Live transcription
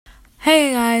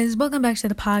Hey guys, welcome back to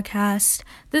the podcast.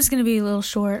 This is going to be a little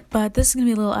short, but this is going to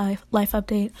be a little life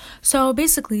update. So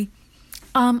basically,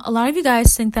 a lot of you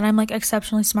guys think that I'm like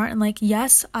exceptionally smart, and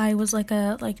yes, I was like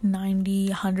a 90,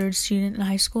 100 student in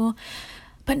high school,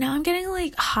 but now I'm getting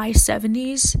like high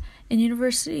 70s in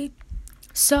university.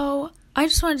 So I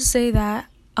just wanted to say that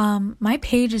my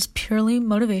page is purely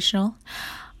motivational.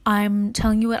 I'm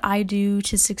telling you what I do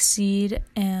to succeed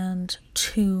and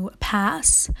to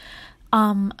pass.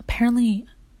 Apparently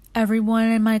everyone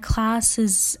in my class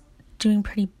is doing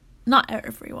not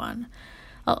everyone,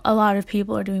 a lot of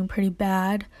people are doing pretty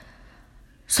bad.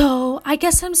 So I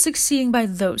guess I'm succeeding by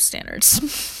those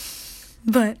standards.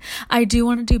 But I do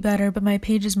want to do better, but my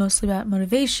page is mostly about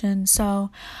motivation.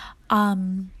 So,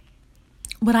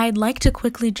 what I'd like to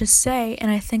quickly just say,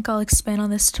 and I think I'll expand on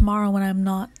this tomorrow when I'm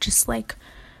not just like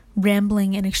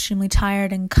rambling and extremely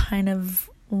tired and kind of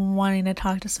wanting to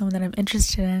talk to someone that I'm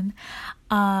interested in,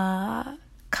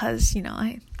 cause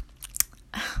I'm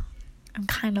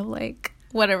kind of like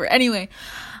whatever. Anyway,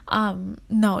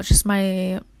 no, it's just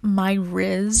my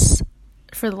Riz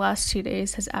for the last 2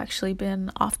 days has actually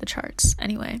been off the charts.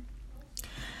 Anyway,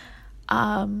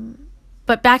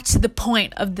 but back to the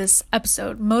point of this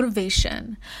episode,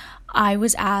 motivation. I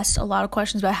was asked a lot of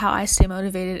questions about how I stay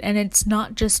motivated, and it's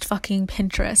not just fucking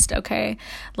Pinterest, okay?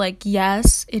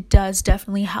 Yes, it does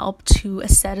definitely help to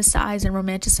aestheticize and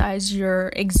romanticize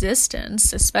your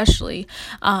existence, especially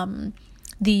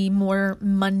the more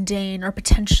mundane or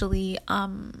potentially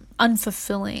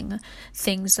unfulfilling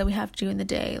things that we have to do in the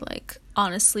day.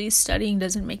 Honestly, studying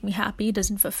doesn't make me happy,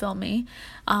 doesn't fulfill me.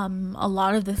 A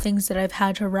lot of the things that I've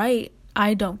had to write,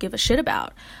 I don't give a shit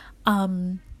about.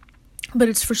 But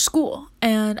it's for school.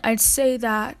 And I'd say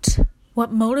that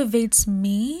what motivates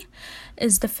me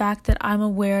is the fact that I'm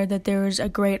aware that there is a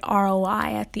great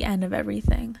ROI at the end of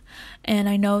everything. And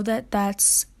I know that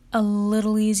that's a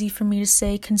little easy for me to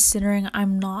say, considering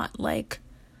I'm not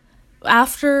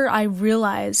after I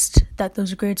realized that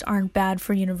those grades aren't bad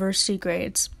for university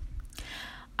grades,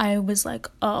 I was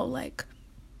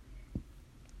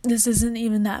this isn't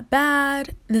even that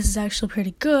bad. This is actually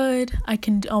pretty good. I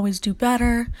can always do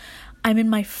better. I'm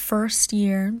in my first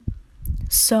year,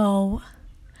 so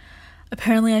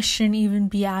apparently I shouldn't even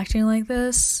be acting like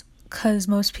this, because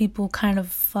most people kind of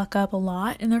fuck up a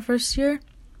lot in their first year.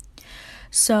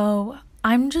 So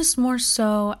I'm just more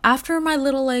so, after my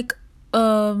little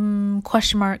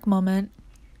question mark moment,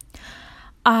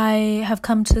 I have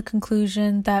come to the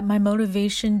conclusion that my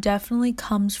motivation definitely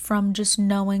comes from just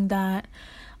knowing that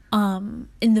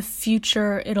in the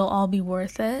future it'll all be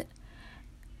worth it.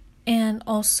 And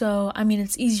also,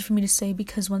 it's easy for me to say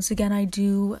because, once again, I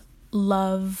do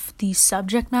love the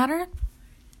subject matter.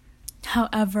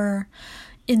 However,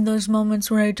 in those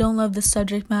moments where I don't love the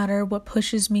subject matter, what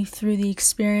pushes me through the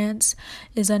experience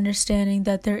is understanding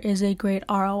that there is a great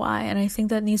ROI. And I think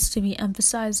that needs to be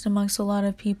emphasized amongst a lot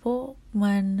of people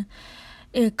when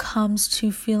it comes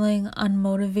to feeling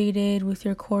unmotivated with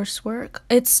your coursework.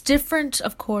 It's different,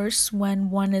 of course, when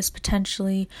one is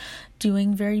potentially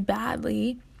doing very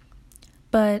badly.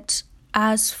 But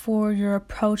as for your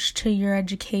approach to your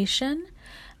education,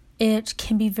 it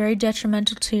can be very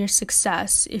detrimental to your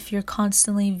success if you're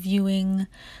constantly viewing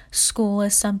school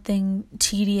as something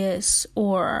tedious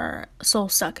or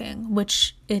soul-sucking,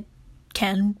 which it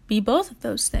can be both of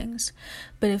those things.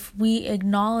 But if we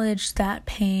acknowledge that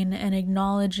pain and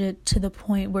acknowledge it to the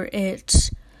point where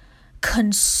it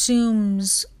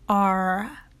consumes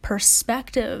our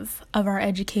perspective of our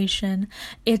education,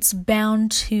 it's bound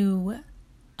to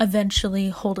eventually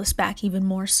hold us back even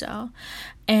more so.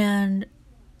 And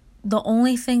the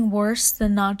only thing worse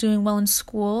than not doing well in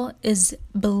school is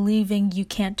believing you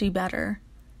can't do better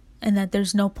and that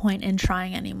there's no point in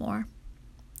trying anymore.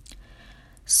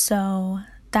 So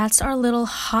that's our little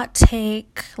hot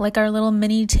take, our little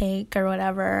mini take or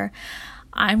whatever.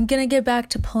 I'm gonna get back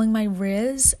to pulling my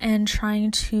Riz and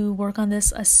trying to work on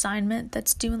this assignment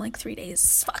that's due in 3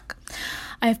 days. Fuck.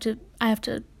 I have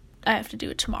to do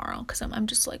it tomorrow because I'm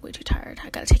just way too tired. I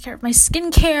gotta take care of my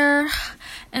skincare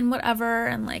and whatever,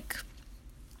 and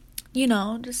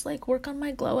just work on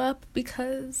my glow up,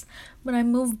 because when I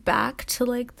move back to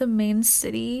the main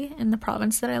city in the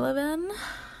province that I live in,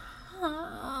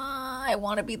 I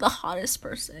want to be the hottest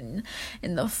person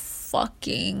in the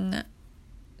fucking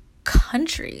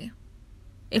country,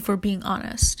 if we're being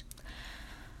honest.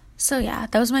 So yeah,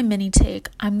 that was my mini take.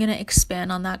 I'm going to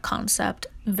expand on that concept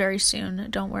very soon.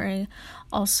 Don't worry.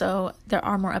 Also, there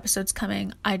are more episodes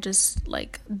coming. I just,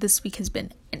 this week has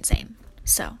been insane.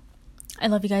 So, I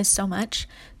love you guys so much.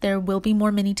 There will be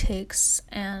more mini takes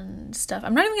and stuff.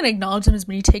 I'm not even gonna acknowledge them as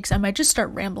mini takes. I might just start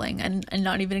rambling and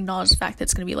not even acknowledge the fact that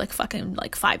it's gonna be like fucking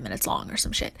like 5 minutes long or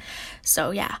some shit.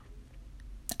 So yeah,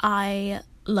 I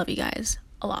love you guys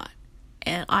a lot,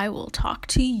 and I will talk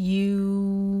to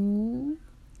you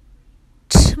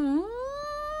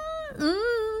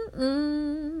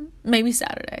maybe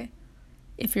Saturday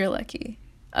if you're lucky.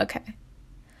 Okay.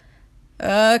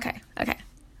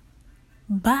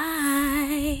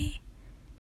 Bye.